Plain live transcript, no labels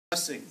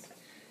Blessing.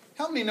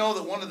 How many know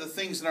that one of the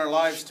things in our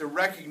lives to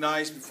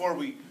recognize before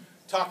we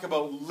talk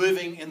about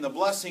living in the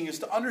blessing is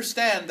to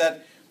understand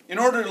that in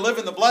order to live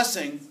in the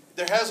blessing,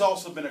 there has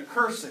also been a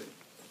cursing.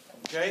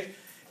 Okay?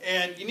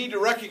 And you need to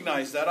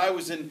recognize that. I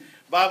was in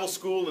Bible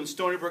school in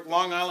Stony Brook,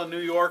 Long Island,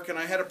 New York, and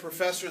I had a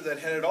professor that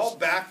had it all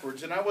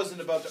backwards, and I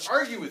wasn't about to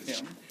argue with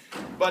him,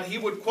 but he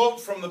would quote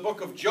from the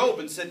book of Job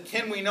and said,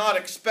 "Can we not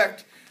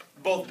expect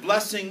both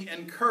blessing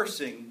and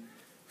cursing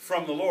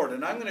from the Lord?"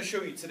 And I'm going to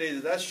show you today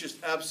that that's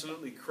just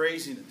absolutely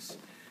craziness,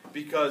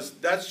 because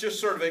that's just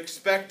sort of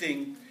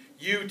expecting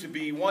you to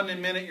be one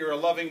minute you're a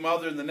loving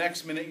mother and the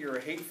next minute you're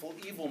a hateful,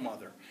 evil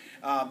mother.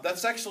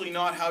 That's actually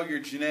not how your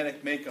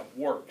genetic makeup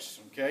works,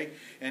 okay?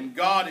 And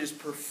God is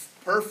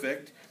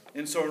perfect,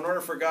 and so in order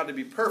for God to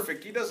be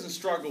perfect, He doesn't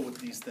struggle with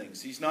these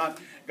things. He's not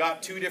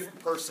got two different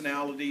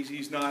personalities.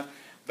 He's not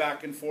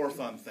back and forth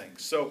on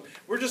things. So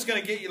we're just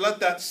going to let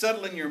that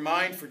settle in your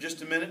mind for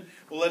just a minute.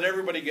 We'll let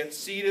everybody get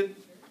seated.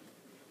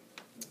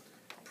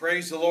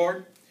 Praise the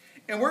Lord.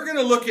 And we're going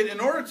to look at, in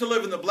order to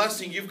live in the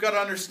blessing, you've got to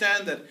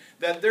understand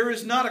that there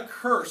is not a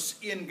curse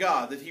in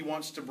God that He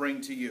wants to bring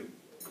to you.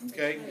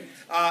 Okay?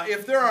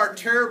 If there are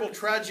terrible,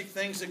 tragic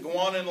things that go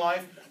on in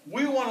life,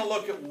 we want to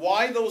look at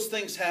why those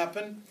things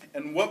happen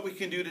and what we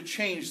can do to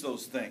change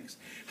those things.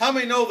 How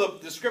many know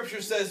the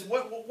Scripture says,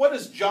 what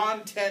does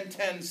John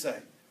 10:10 say?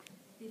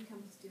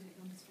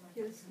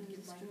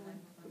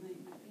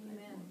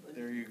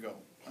 There you go.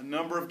 A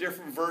number of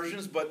different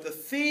versions, but the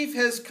thief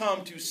has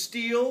come to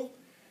steal,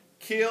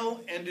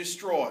 kill, and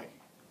destroy.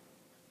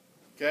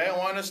 Okay, I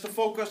want us to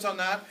focus on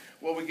that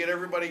while we get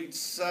everybody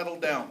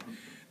settled down.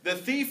 The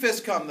thief has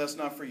come, that's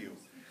not for you.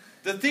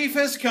 The thief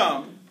has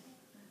come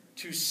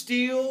to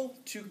steal,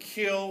 to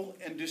kill,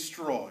 and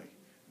destroy.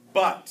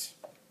 But,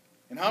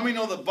 and how many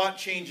know the but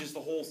changes the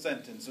whole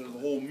sentence, or the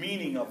whole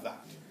meaning of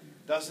that?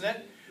 Doesn't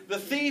it? The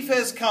thief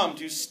has come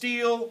to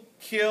steal,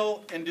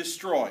 kill, and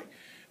destroy.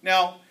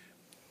 Now,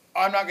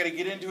 I'm not going to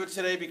get into it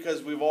today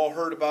because we've all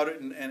heard about it,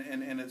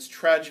 and it's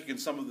tragic in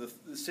some of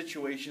the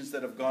situations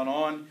that have gone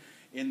on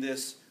in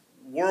this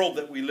world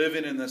that we live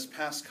in this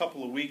past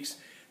couple of weeks.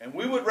 And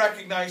we would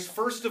recognize,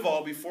 first of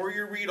all, before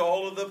you read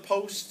all of the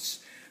posts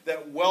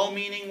that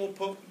well-meaning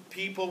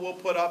people will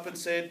put up and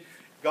say,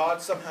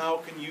 God somehow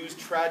can use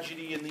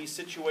tragedy in these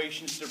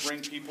situations to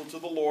bring people to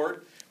the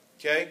Lord.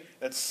 Okay?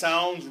 That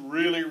sounds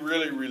really,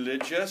 really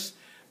religious.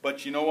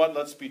 But you know what?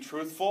 Let's be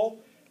truthful.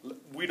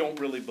 We don't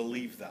really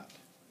believe that.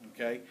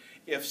 Okay?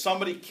 If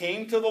somebody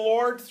came to the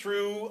Lord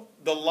through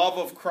the love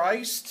of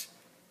Christ,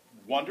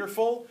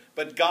 wonderful.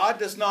 But God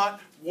does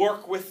not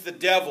work with the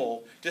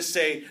devil to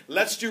say,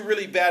 let's do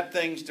really bad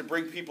things to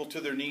bring people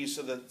to their knees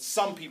so that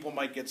some people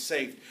might get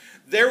saved.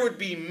 There would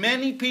be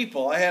many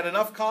people, I had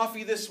enough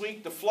coffee this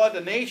week to flood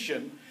a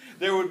nation.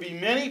 There would be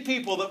many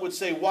people that would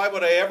say, why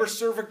would I ever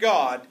serve a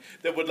God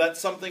that would let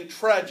something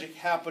tragic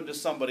happen to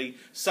somebody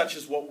such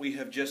as what we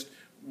have just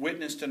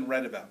witnessed and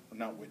read about.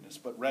 Not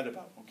witnessed, but read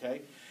about,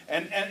 okay?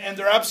 And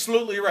they're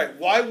absolutely right.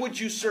 Why would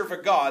you serve a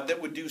God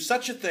that would do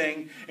such a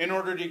thing in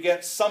order to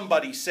get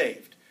somebody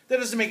saved? That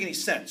doesn't make any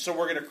sense. So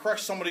we're going to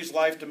crush somebody's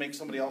life to make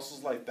somebody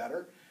else's life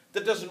better.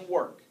 That doesn't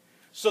work.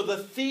 So the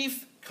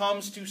thief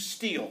comes to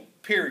steal,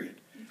 period.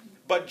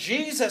 But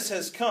Jesus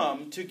has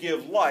come to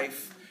give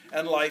life,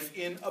 and life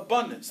in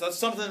abundance. That's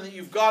something that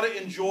you've got to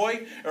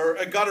enjoy,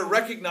 or got to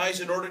recognize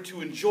in order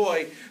to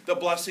enjoy the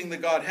blessing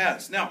that God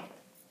has. Now,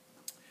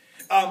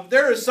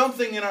 there is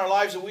something in our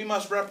lives that we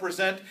must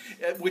represent,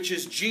 which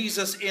is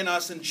Jesus in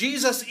us. And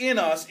Jesus in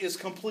us is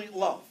complete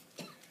love.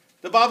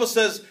 The Bible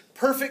says,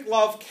 perfect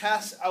love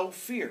casts out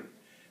fear.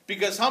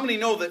 Because how many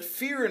know that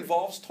fear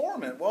involves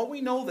torment? Well,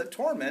 we know that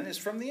torment is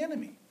from the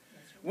enemy.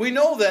 We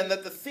know then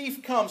that the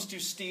thief comes to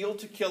steal,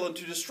 to kill, and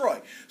to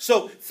destroy.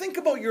 So think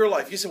about your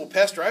life. You say, well,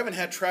 Pastor, I haven't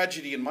had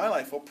tragedy in my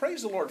life. Well,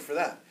 praise the Lord for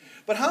that.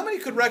 But how many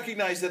could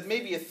recognize that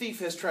maybe a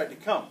thief has tried to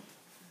come?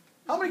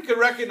 How many could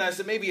recognize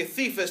that maybe a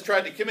thief has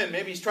tried to come in?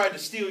 Maybe he's tried to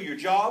steal your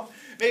job.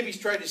 Maybe he's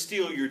tried to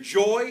steal your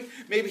joy.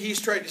 Maybe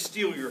he's tried to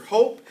steal your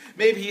hope.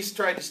 Maybe he's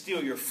tried to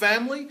steal your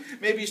family.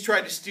 Maybe he's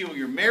tried to steal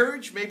your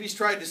marriage. Maybe he's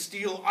tried to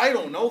steal, I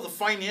don't know, the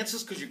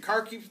finances because your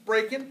car keeps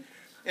breaking.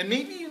 And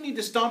maybe you need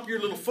to stomp your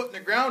little foot in the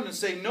ground and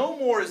say, no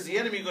more is the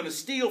enemy going to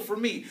steal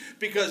from me,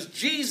 because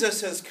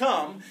Jesus has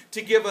come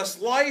to give us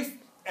life,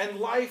 and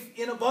life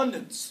in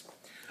abundance.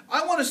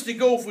 I want us to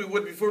go, if we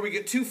would, before we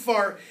get too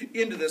far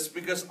into this,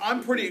 because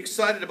I'm pretty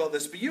excited about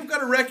this. But you've got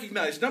to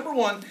recognize, number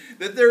one,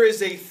 that there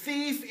is a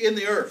thief in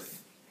the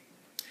earth.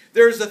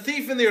 There is a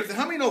thief in the earth.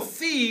 How many know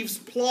thieves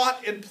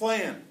plot and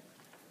plan?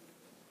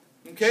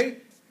 Okay?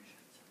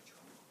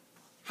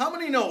 How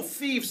many know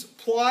thieves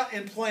plot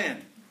and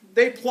plan?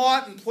 They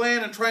plot and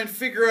plan and try and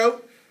figure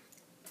out.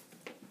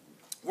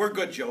 We're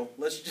good, Joe.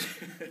 Let's just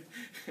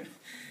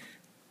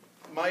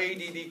my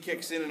ADD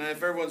kicks in, and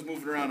if everyone's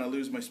moving around, I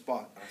lose my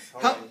spot.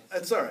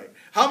 That's all right.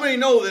 How many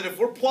know that if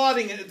we're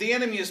plotting, the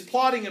enemy is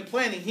plotting and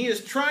planning, he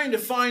is trying to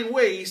find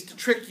ways to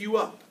trick you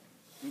up?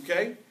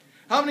 Okay?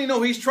 How many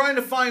know he's trying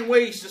to find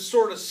ways to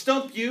sort of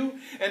stump you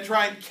and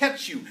try and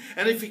catch you?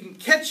 And if he can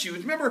catch you,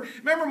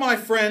 remember my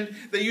friend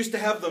that used to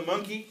have the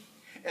monkey?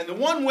 And the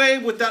one way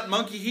with that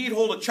monkey, he'd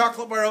hold a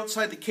chocolate bar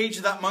outside the cage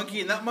of that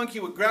monkey, and that monkey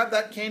would grab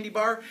that candy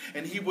bar,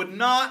 and he would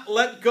not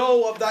let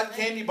go of that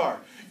candy bar.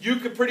 You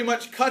could pretty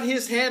much cut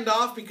his hand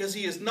off because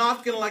he is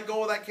not going to let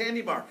go of that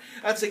candy bar.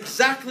 That's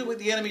exactly what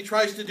the enemy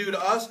tries to do to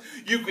us.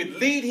 You could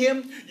lead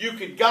him, you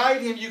could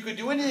guide him, you could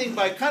do anything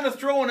by kind of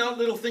throwing out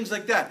little things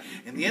like that.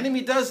 And the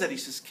enemy does that. He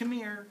says, come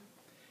here,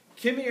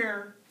 come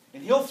here.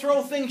 And he'll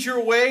throw things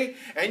your way,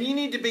 and you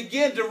need to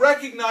begin to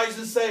recognize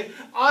and say,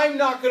 I'm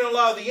not going to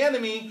allow the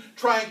enemy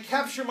try and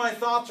capture my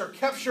thoughts or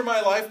capture my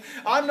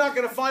life. I'm not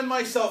going to find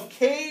myself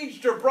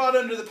caged or brought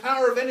under the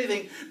power of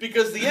anything,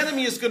 because the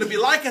enemy is going to be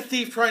like a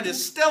thief trying to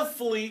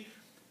stealthily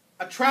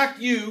attract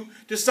you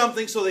to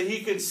something so that he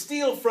can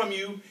steal from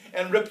you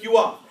and rip you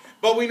off.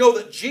 But we know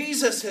that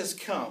Jesus has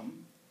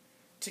come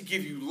to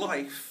give you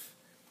life,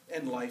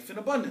 and life in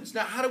abundance.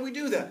 Now, how do we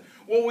do that?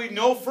 Well, we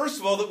know, first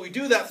of all, that we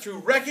do that through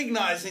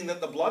recognizing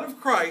that the blood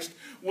of Christ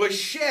was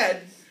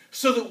shed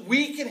so that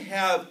we can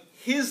have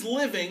his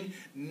living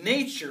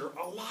nature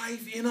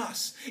alive in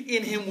us.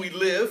 In him we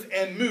live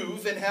and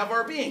move and have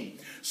our being.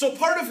 So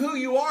part of who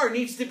you are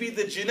needs to be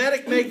the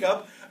genetic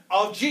makeup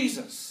of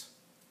Jesus.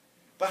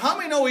 But how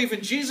many know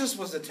even Jesus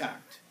was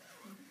attacked?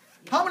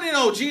 How many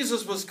know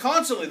Jesus was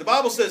constantly, the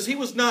Bible says he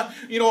was not,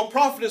 a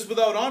prophet is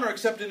without honor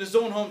except in his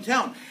own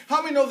hometown.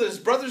 How many know that his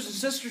brothers and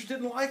sisters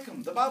didn't like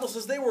him? The Bible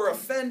says they were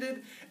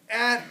offended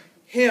at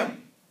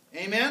him.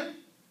 Amen?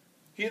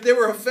 They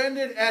were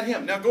offended at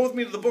him. Now go with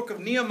me to the book of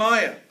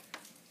Nehemiah.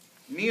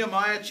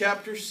 Nehemiah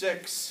chapter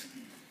 6.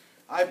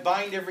 I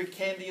bind every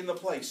candy in the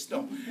place.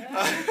 No.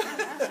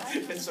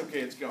 It's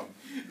okay, it's gone.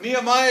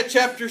 Nehemiah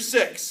chapter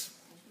 6.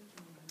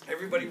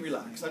 Everybody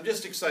relax. I'm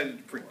just excited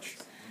to preach.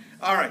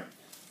 All right.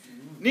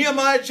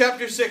 Nehemiah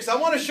chapter 6. I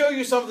want to show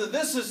you something.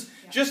 This is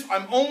just,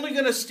 I'm only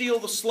going to steal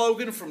the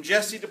slogan from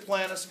Jesse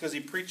Duplantis because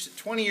he preached it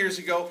 20 years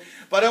ago.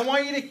 But I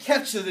want you to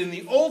catch that in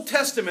the Old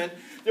Testament,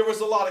 there was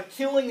a lot of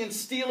killing and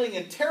stealing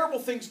and terrible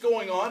things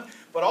going on.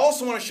 But I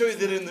also want to show you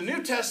that in the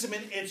New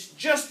Testament, it's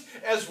just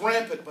as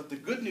rampant. But the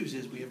good news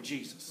is we have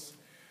Jesus.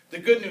 The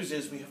good news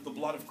is we have the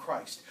blood of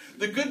Christ.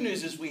 The good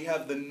news is we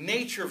have the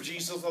nature of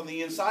Jesus on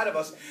the inside of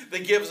us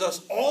that gives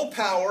us all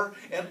power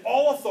and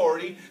all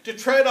authority to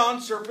tread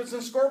on serpents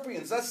and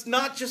scorpions. That's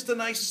not just a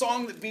nice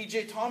song that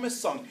B.J. Thomas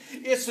sung.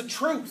 It's the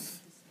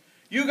truth.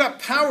 You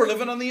got power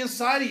living on the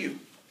inside of you.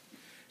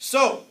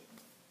 So,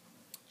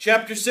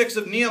 chapter 6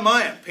 of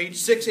Nehemiah, page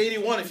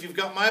 681 if you've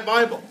got my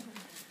Bible.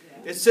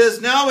 It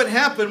says, Now it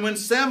happened when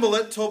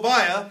Sanballat,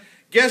 Tobiah,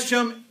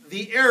 Geshem,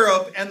 the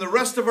Arab, and the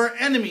rest of our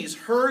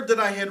enemies heard that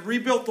I had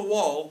rebuilt the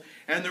wall,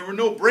 and there were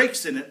no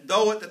breaks in it,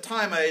 though at the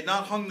time I had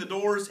not hung the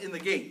doors in the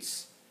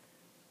gates.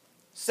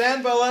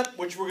 Sanballat,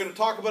 which we're going to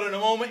talk about in a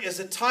moment, is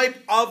a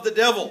type of the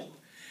devil.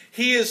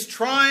 He is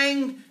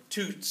trying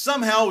to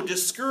somehow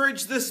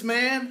discourage this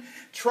man,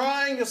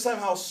 trying to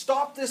somehow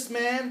stop this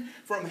man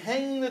from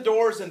hanging the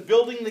doors and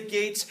building the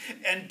gates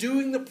and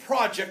doing the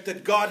project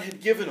that God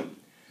had given him.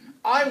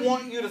 I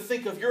want you to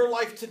think of your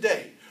life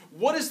today.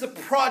 What is the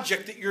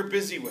project that you're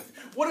busy with?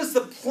 What is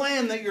the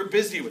plan that you're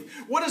busy with?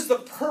 What is the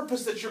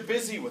purpose that you're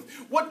busy with?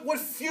 What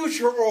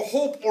future or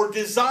hope or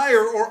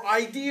desire or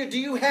idea do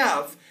you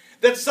have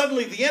that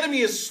suddenly the enemy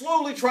is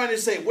slowly trying to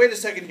say, wait a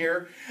second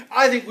here,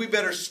 I think we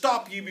better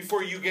stop you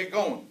before you get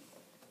going.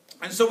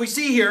 And so we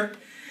see here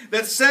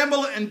that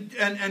Sanballat and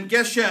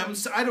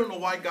Geshem, I don't know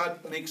why God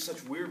makes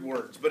such weird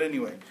words, but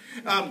anyway,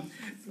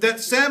 that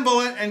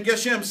Sanballat and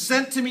Geshem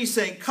sent to me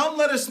saying, Come,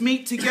 let us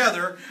meet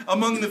together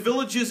among the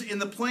villages in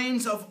the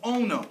plains of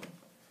Ono.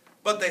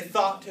 But they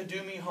thought to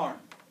do me harm.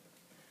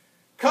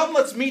 Come,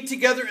 let's meet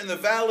together in the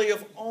valley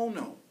of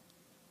Ono.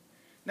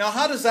 Now,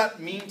 how does that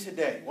mean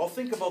today? Well,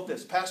 think about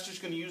this. Pastor's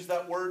going to use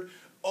that word,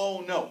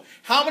 oh no.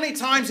 How many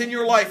times in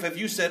your life have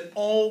you said,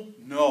 oh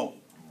no?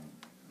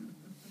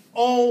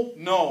 Oh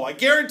no. I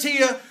guarantee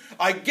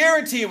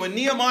you when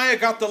Nehemiah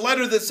got the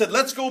letter that said,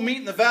 let's go meet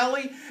in the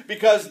valley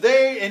because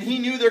he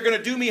knew they're going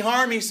to do me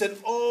harm, he said,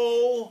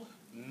 oh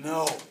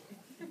no.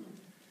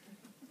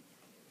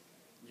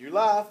 You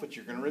laugh, but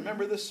you're going to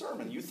remember this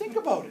sermon. You think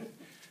about it.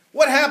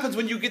 What happens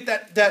when you get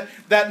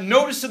that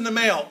notice in the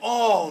mail?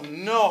 Oh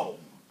no.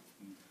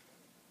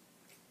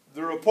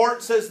 The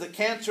report says the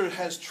cancer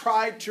has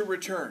tried to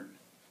return.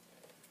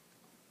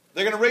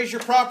 They're going to raise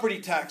your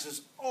property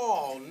taxes.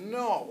 Oh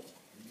no.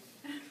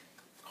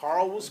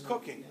 Carl was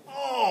cooking.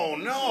 Oh,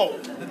 no.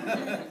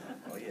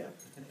 Oh, yeah.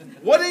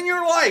 What in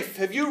your life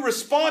have you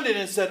responded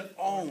and said,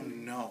 oh,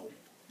 no?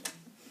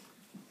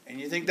 And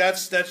you think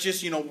that's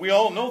just, we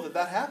all know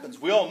that happens.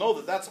 We all know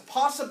that that's a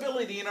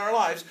possibility in our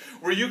lives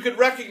where you could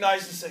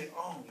recognize and say,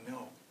 oh,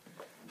 no.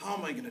 How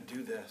am I going to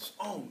do this?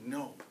 Oh,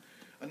 no.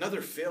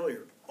 Another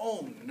failure.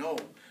 Oh, no.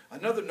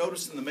 Another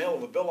notice in the mail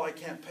of a bill I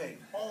can't pay.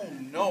 Oh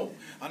no.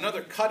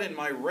 Another cut in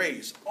my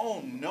raise.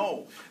 Oh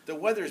no. The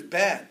weather's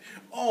bad.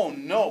 Oh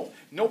no.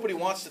 Nobody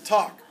wants to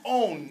talk.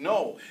 Oh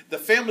no. The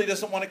family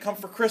doesn't want to come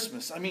for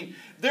Christmas. I mean,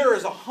 there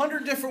is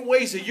 100 different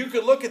ways that you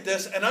could look at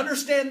this and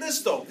understand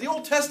this though. The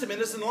Old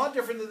Testament isn't a lot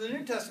different than the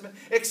New Testament,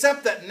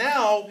 except that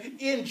now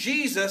in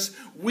Jesus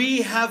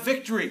we have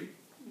victory.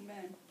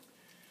 Amen.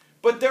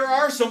 But there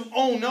are some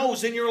oh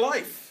no's in your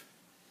life.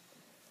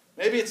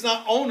 Maybe it's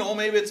not oh no,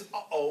 maybe it's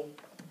uh-oh.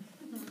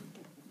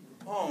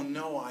 Oh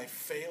no, I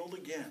failed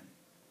again.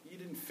 You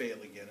didn't fail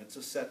again. It's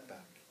a setback.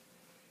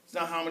 It's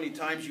not how many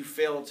times you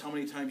fail, it's how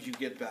many times you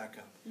get back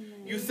up.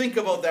 You think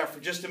about that for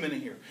just a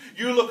minute here.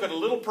 You look at a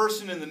little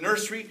person in the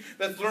nursery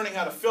that's learning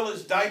how to fill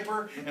his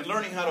diaper and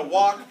learning how to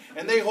walk,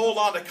 and they hold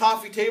on to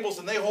coffee tables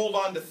and they hold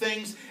on to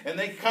things and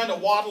they kind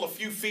of waddle a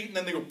few feet and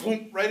then they go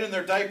boom right in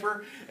their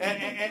diaper,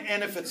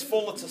 and if it's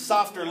full it's a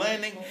softer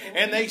landing,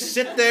 and they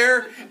sit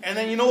there and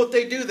then you know what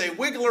they do? They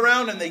wiggle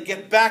around and they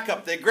get back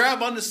up. They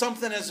grab onto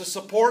something as a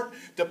support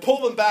to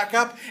pull them back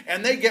up,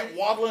 and they get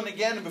waddling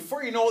again, and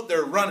before you know it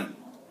they're running.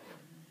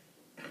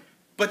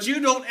 But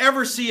you don't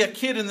ever see a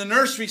kid in the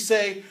nursery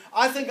say,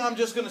 I think I'm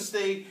just going to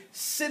stay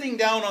sitting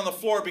down on the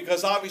floor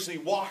because obviously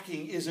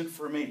walking isn't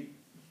for me.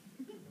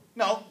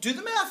 Now, do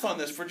the math on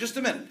this for just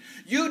a minute.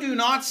 You do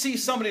not see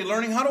somebody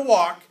learning how to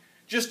walk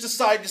just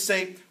decide to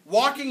say,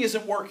 walking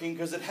isn't working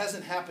because it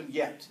hasn't happened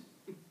yet.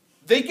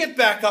 They get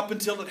back up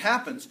until it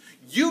happens.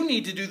 You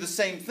need to do the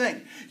same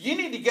thing. You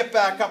need to get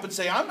back up and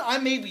say, I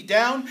may be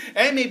down.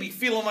 I may be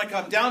feeling like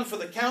I'm down for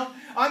the count.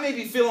 I may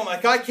be feeling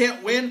like I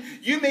can't win.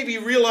 You may be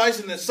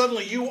realizing that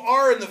suddenly you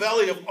are in the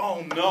valley of,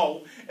 oh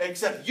no.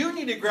 Except you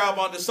need to grab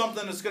onto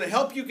something that's going to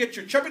help you get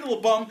your chubby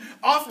little bum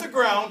off the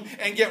ground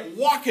and get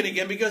walking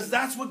again, because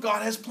that's what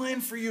God has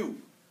planned for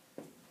you.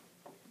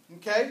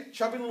 Okay?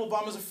 Chubby little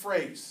bum is a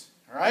phrase.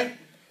 All right?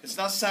 It's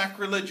not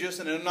sacrilegious,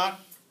 and I'm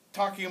not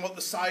talking about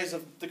the size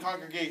of the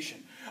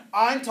congregation.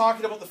 I'm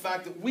talking about the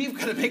fact that we've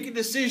got to make a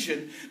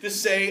decision to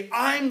say,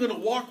 I'm going to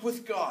walk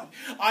with God.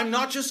 I'm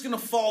not just going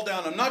to fall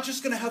down. I'm not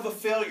just going to have a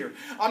failure.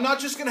 I'm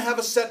not just going to have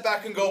a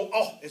setback and go,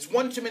 oh, it's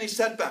one too many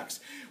setbacks.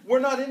 We're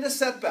not into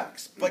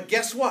setbacks. But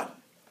guess what?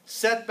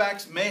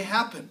 Setbacks may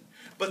happen.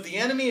 But the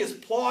enemy is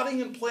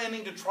plotting and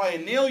planning to try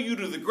and nail you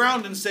to the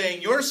ground and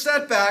saying, your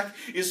setback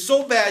is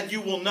so bad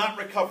you will not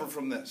recover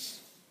from this.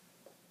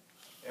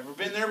 Ever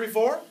been there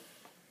before?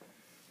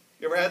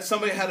 You ever had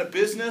somebody had a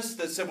business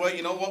that said, well,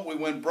 you know what, we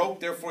went broke,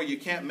 therefore you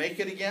can't make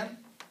it again?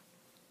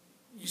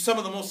 Some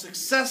of the most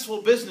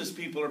successful business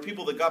people are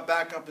people that got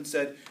back up and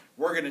said,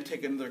 we're going to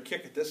take another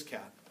kick at this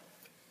cat.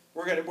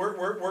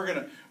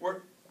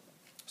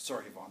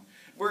 Sorry, Yvonne.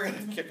 We're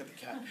going to kick at the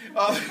cat.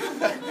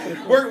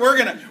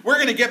 We're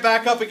going to get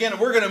back up again,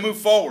 and we're going to move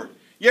forward.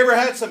 You ever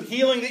had some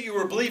healing that you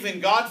were believing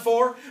God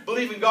for?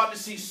 Believing God to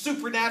see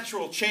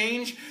supernatural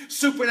change,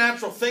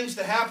 supernatural things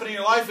to happen in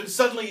your life, and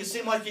suddenly you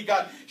seem like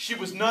she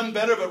was none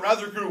better, but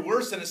rather grew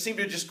worse, and it seemed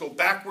to just go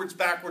backwards,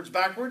 backwards,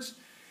 backwards.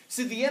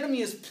 See, the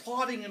enemy is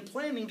plotting and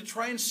planning to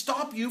try and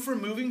stop you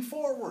from moving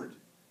forward.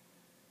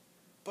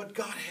 But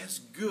God has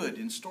good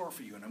in store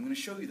for you, and I'm going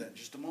to show you that in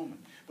just a moment.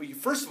 But you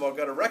first of all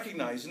got to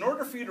recognize, in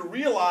order for you to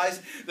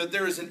realize that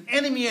there is an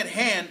enemy at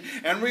hand,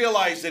 and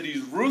realize that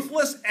he's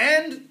ruthless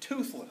and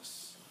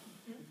toothless.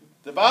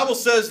 The Bible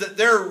says that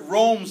there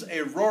roams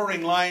a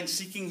roaring lion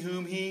seeking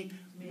whom he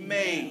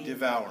may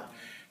devour.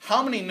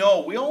 How many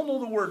know? We all know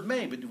the word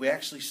may, but do we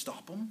actually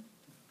stop him?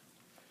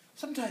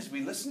 Sometimes we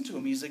listen to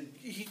him.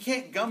 He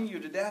can't gum you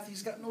to death.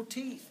 He's got no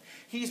teeth.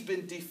 He's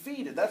been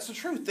defeated. That's the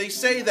truth. They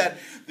say that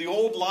the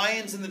old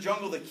lions in the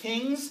jungle, the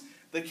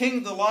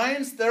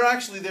lions,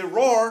 they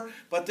roar,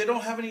 but they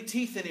don't have any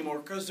teeth anymore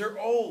because they're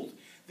old.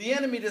 The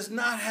enemy does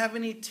not have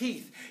any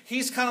teeth.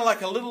 He's kind of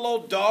like a little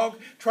old dog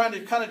trying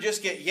to kind of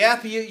just get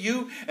yappy at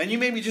you, and you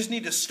maybe just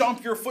need to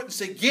stomp your foot and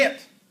say,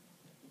 get.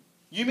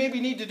 You maybe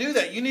need to do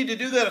that. You need to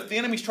do that if the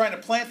enemy's trying to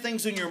plant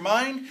things in your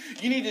mind.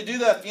 You need to do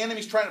that if the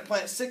enemy's trying to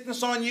plant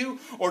sickness on you,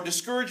 or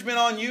discouragement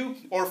on you,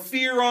 or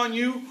fear on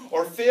you,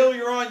 or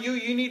failure on you.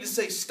 You need to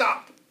say,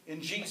 stop,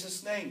 in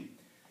Jesus' name.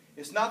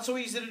 It's not so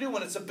easy to do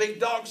when it's a big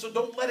dog, so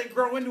don't let it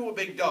grow into a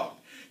big dog.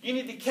 You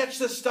need to catch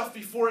this stuff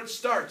before it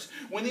starts.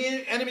 When the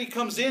enemy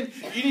comes in,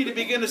 you need to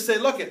begin to say,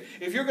 look,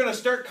 if you're going to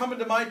start coming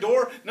to my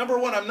door, number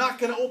one, I'm not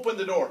going to open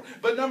the door.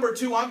 But number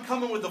two, I'm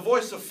coming with the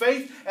voice of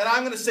faith, and I'm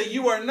going to say,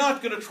 you are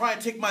not going to try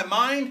and take my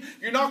mind.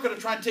 You're not going to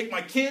try and take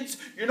my kids.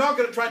 You're not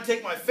going to try and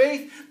take my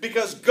faith,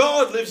 because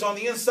God lives on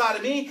the inside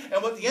of me,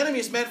 and what the enemy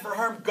is meant for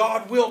harm,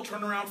 God will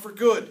turn around for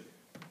good.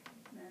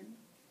 Amen.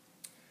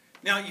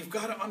 Now, you've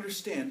got to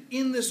understand,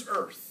 in this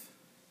earth,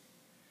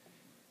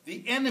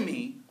 the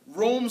enemy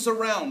roams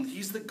around.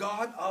 He's the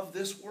god of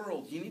this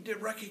world. You need to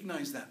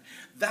recognize that.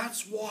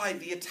 That's why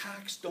the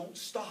attacks don't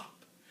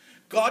stop.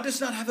 God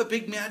does not have a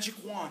big magic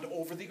wand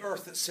over the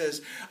earth that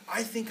says,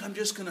 I think I'm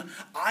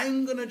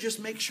going to just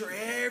make sure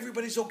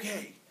everybody's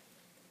okay.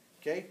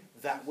 Okay?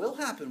 That will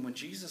happen when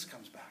Jesus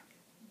comes back.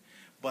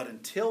 But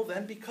until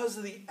then, because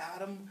of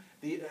Adam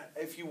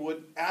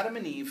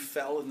and Eve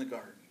fell in the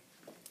garden.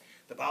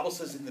 The Bible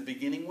says in the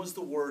beginning was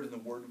the Word, and the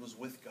Word was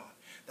with God.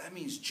 That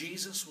means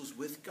Jesus was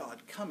with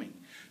God coming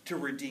to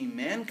redeem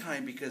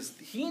mankind, because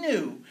he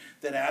knew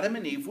that Adam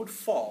and Eve would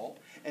fall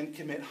and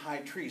commit high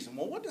treason.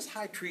 Well, what does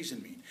high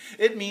treason mean?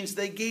 It means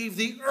they gave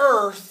the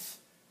earth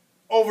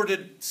over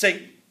to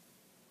Satan.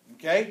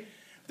 Okay?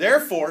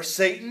 Therefore,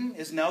 Satan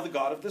is now the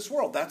god of this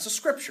world. That's a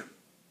scripture.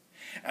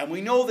 And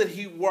we know that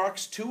he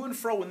walks to and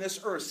fro in this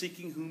earth,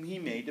 seeking whom he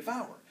may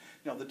devour.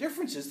 Now, the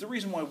difference is, the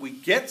reason why we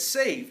get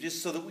saved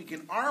is so that we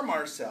can arm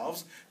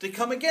ourselves to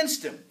come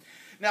against him.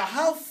 Now,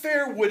 how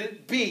fair would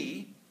it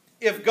be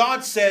if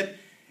God said,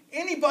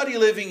 anybody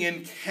living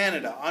in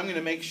Canada, I'm going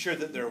to make sure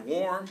that they're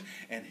warm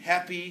and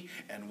happy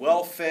and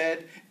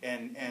well-fed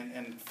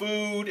and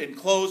food and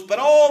clothes, but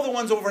all the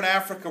ones over in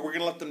Africa, we're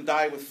going to let them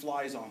die with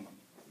flies on them.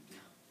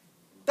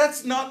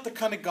 That's not the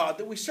kind of God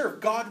that we serve.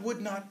 God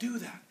would not do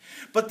that.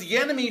 But the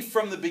enemy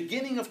from the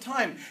beginning of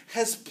time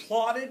has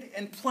plotted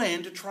and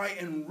planned to try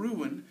and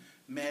ruin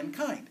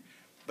mankind.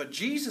 But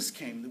Jesus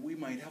came that we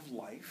might have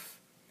life,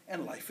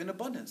 and life in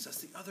abundance. That's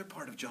the other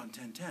part of John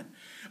 10:10.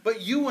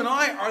 But you and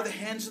I are the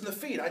hands and the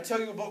feet. I tell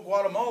you about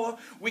Guatemala,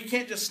 we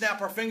can't just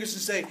snap our fingers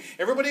and say,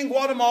 everybody in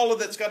Guatemala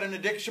that's got an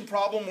addiction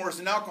problem or is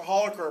an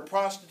alcoholic or a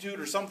prostitute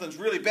or something's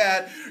really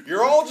bad,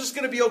 you're all just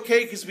going to be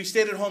okay because we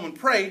stayed at home and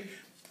prayed.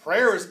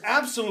 Prayer is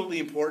absolutely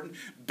important.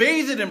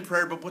 Bathe it in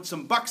prayer, but put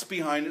some bucks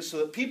behind it so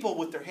that people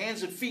with their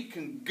hands and feet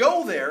can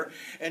go there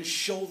and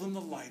show them the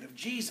light of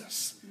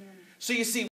Jesus. Yeah. So you see,